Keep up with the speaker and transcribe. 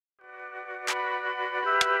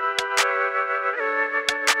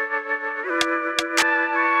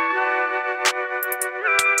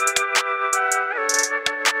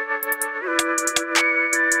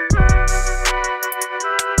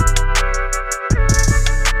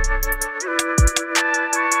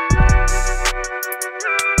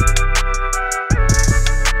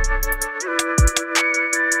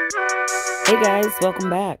Guys,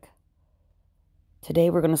 welcome back.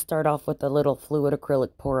 Today we're going to start off with a little fluid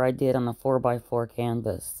acrylic pour I did on a 4x4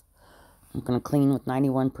 canvas. I'm going to clean with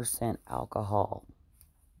 91% alcohol.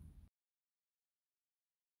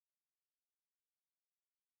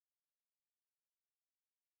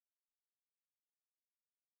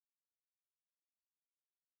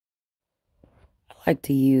 I like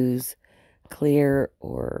to use clear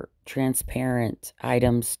or transparent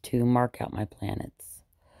items to mark out my planets.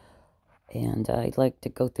 And I like to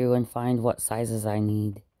go through and find what sizes I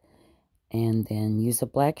need. And then use a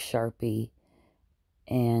black Sharpie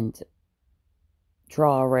and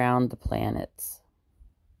draw around the planets.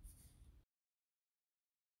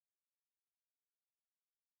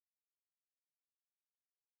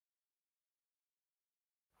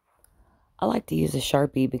 I like to use a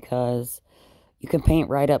Sharpie because you can paint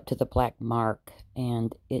right up to the black mark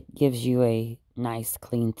and it gives you a nice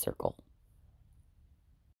clean circle.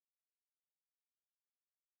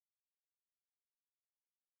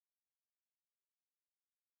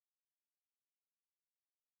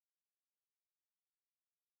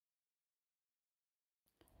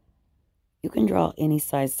 You can draw any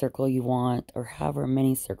size circle you want or however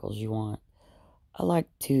many circles you want. I like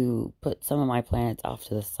to put some of my planets off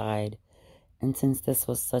to the side, and since this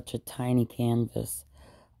was such a tiny canvas,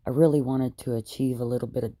 I really wanted to achieve a little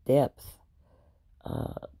bit of depth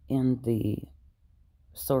in the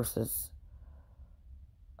sources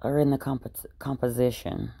or in the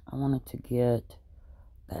composition. I wanted to get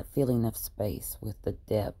that feeling of space with the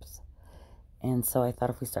depth. And so I thought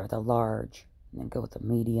if we start with a large and then go with a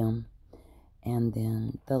medium, and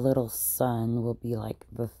then the little sun will be like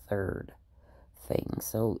the third thing.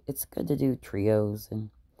 So it's good to do trios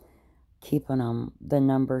and keeping the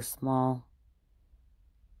numbers small.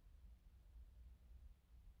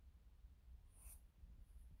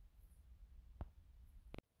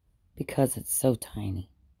 Because it's so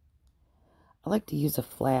tiny. I like to use a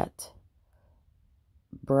flat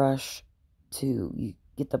brush to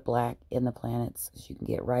get the black in the planets so you can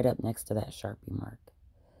get right up next to that Sharpie mark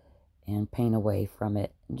and paint away from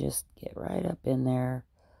it. And just get right up in there,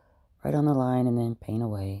 right on the line, and then paint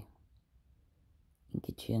away. And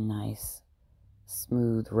get you a nice,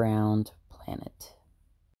 smooth, round planet.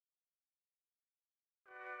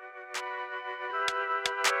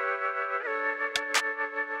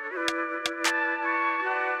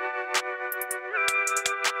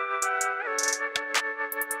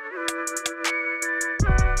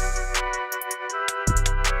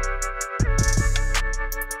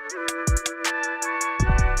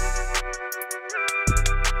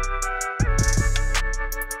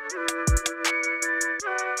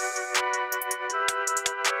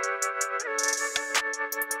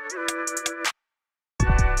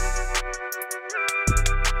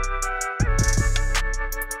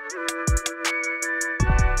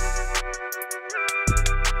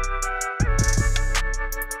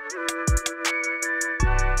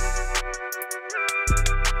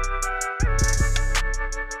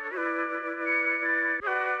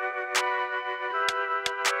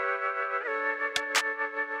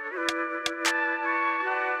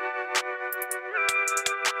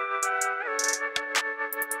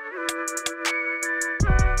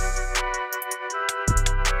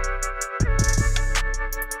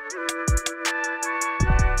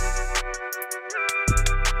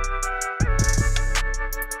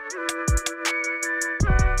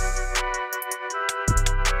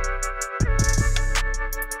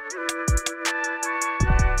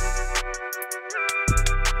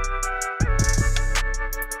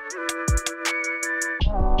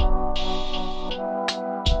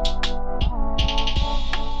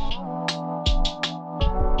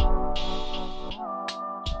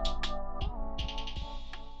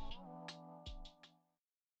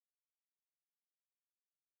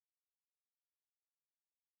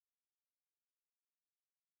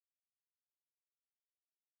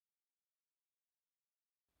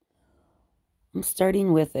 I'm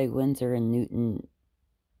starting with a Winsor & Newton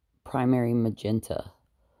primary magenta.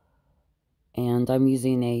 And I'm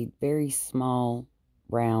using a very small,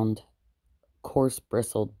 round, coarse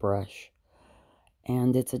bristled brush.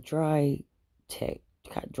 And it's a dry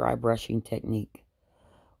brushing technique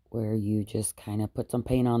where you just kind of put some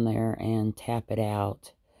paint on there and tap it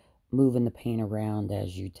out, moving the paint around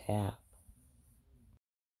as you tap.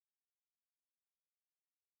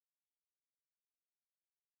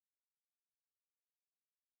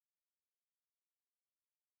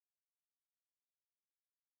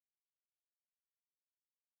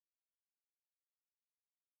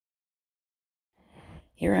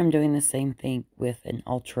 Here I'm doing the same thing with an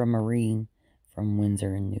ultramarine from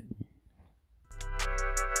Winsor & Newton.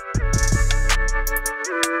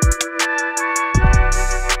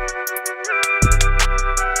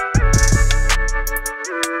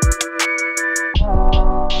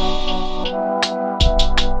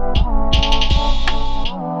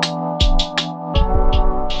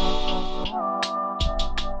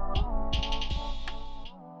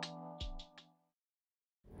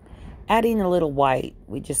 adding a little white,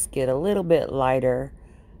 we just get a little bit lighter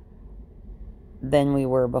than we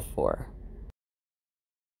were before.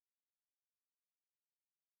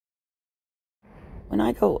 When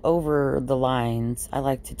I go over the lines, I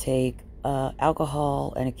like to take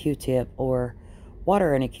alcohol and a Q-tip, or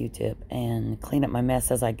water and a Q-tip, and clean up my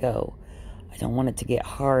mess as I go. I don't want it to get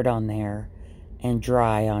hard on there and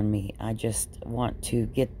dry on me. I just want to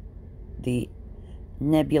get the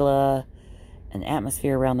nebula and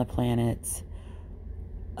atmosphere around the planets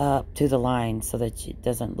up to the line so that it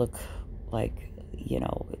doesn't look like,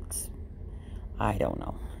 I don't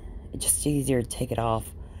know. It's just easier to take it off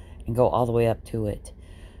and go all the way up to it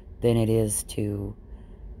than it is to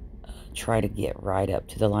try to get right up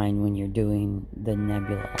to the line when you're doing the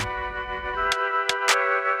nebula.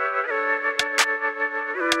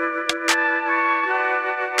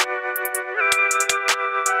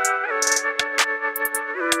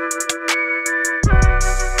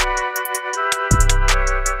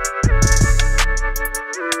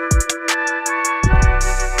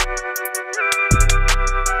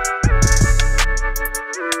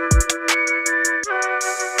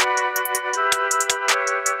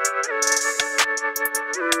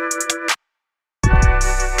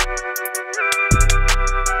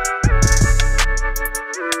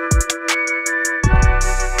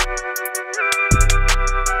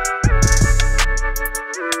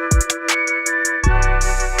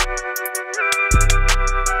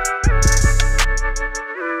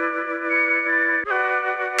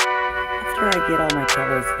 After I get all my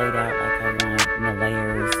colors laid out like I want, and the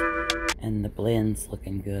layers and the blends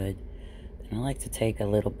looking good, then I like to take a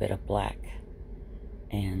little bit of black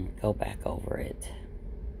and go back over it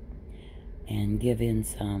and give in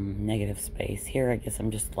some negative space. Here I guess I'm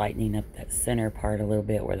just lightening up that center part a little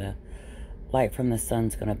bit where the light from the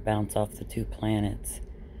sun's going to bounce off the two planets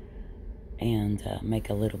and make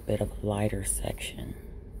a little bit of a lighter section.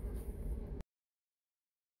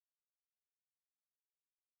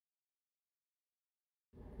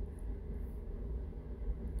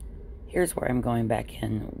 Here's where I'm going back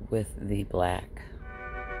in with the black.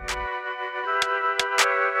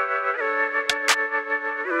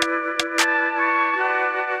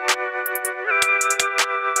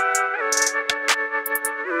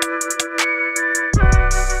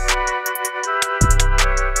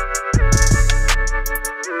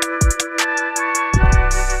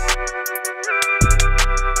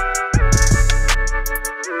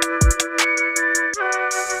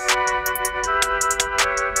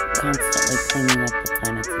 Constantly cleaning up the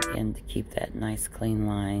planets again to keep that nice clean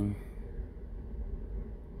line.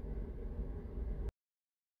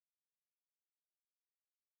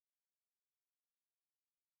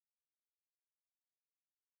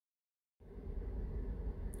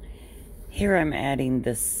 Here I'm adding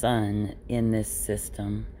the sun in this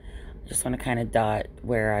system. I just want to kind of dot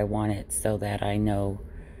where I want it so that I know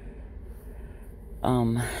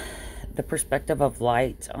the perspective of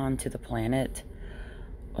light onto the planet.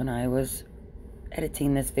 When I was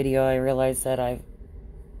editing this video, I realized that I've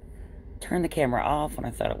turned the camera off when I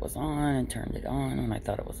thought it was on, and turned it on when I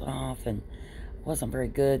thought it was off, and wasn't very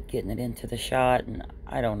good getting it into the shot, and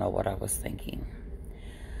I don't know what I was thinking.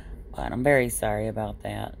 But I'm very sorry about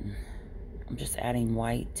that. I'm just adding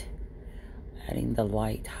white, adding the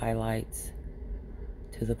light highlights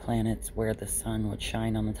to the planets where the sun would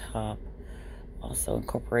shine on the top. Also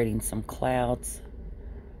incorporating some clouds.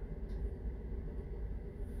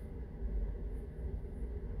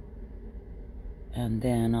 And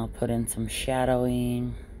then I'll put in some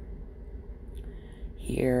shadowing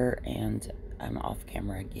here, and I'm off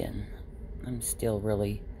camera again. I'm still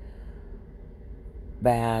really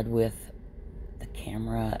bad with the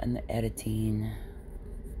camera and the editing.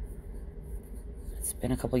 It's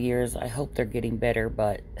been a couple years. I hope they're getting better,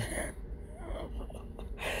 but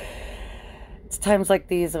it's times like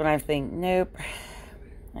these when I think, nope,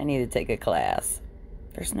 I need to take a class.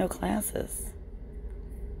 There's no classes.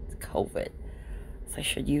 It's COVID. So I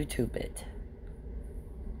should YouTube it.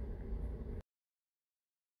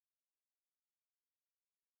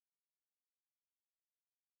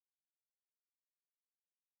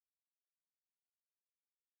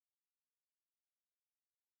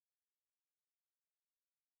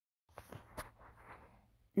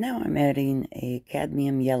 Now I'm adding a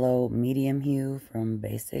cadmium yellow medium hue from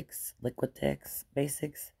Basics, Liquitex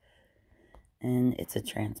Basics. And it's a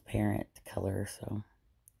transparent color, so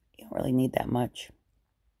you don't really need that much.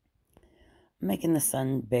 I'm making the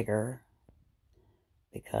sun bigger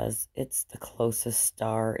because it's the closest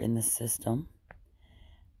star in the system.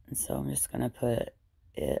 And so I'm just going to put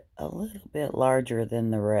it a little bit larger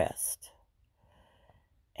than the rest.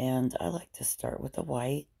 And I like to start with the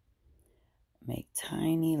white make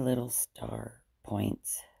tiny little star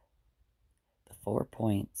points, the 4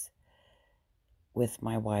 points, with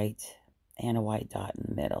my white and a white dot in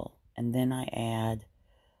the middle. And then I add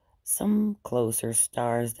some closer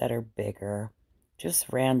stars that are bigger. Just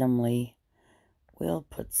randomly, we'll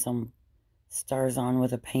put some stars on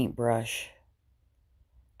with a paintbrush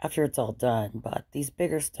after it's all done. But these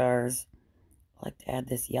bigger stars, I like to add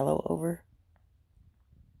this yellow over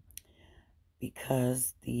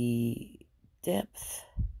because the depth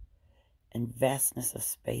and vastness of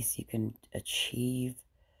space you can achieve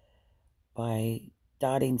by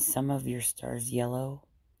dotting some of your stars yellow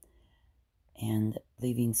and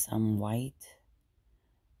leaving some white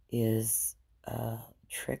is a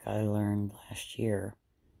trick I learned last year,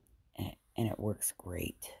 and it works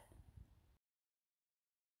great.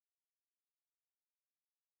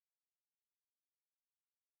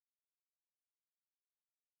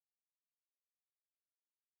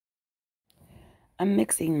 I'm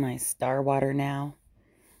mixing my star water now.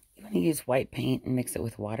 You want to use white paint and mix it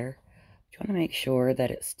with water. You want to make sure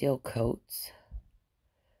that it still coats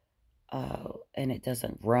and it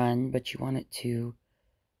doesn't run, but you want it to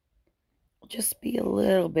just be a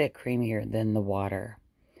little bit creamier than the water.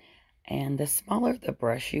 And the smaller the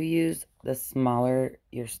brush you use, the smaller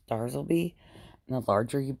your stars will be. And the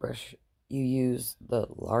larger you use, the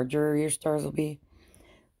larger your stars will be.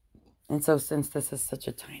 And so since this is such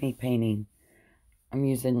a tiny painting, I'm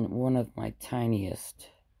using one of my tiniest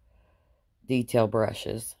detail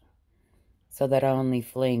brushes so that I only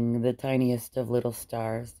fling the tiniest of little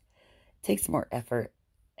stars. It takes more effort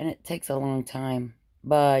and it takes a long time,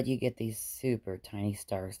 but you get these super tiny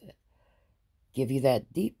stars that give you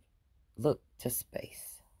that deep look to space.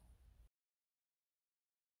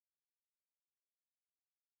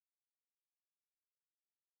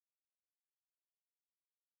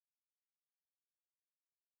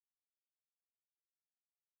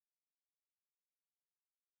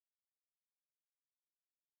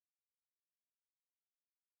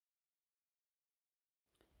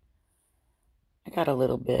 I got a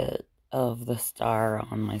little bit of the star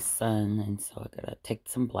on my sun, and so I gotta take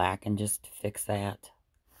some black and just fix that.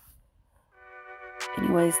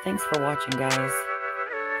 Anyways, thanks for watching, guys.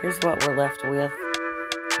 Here's what we're left with.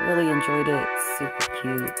 I really enjoyed it. It's super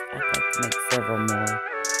cute. I'd like to make several more,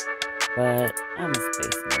 but I'm a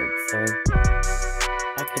space nerd, so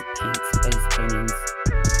I could paint space paintings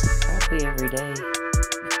probably every day.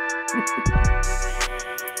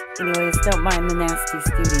 Anyways, don't mind the nasty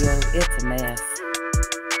studio. It's a mess.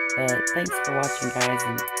 But thanks for watching, guys,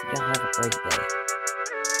 and y'all have a great day.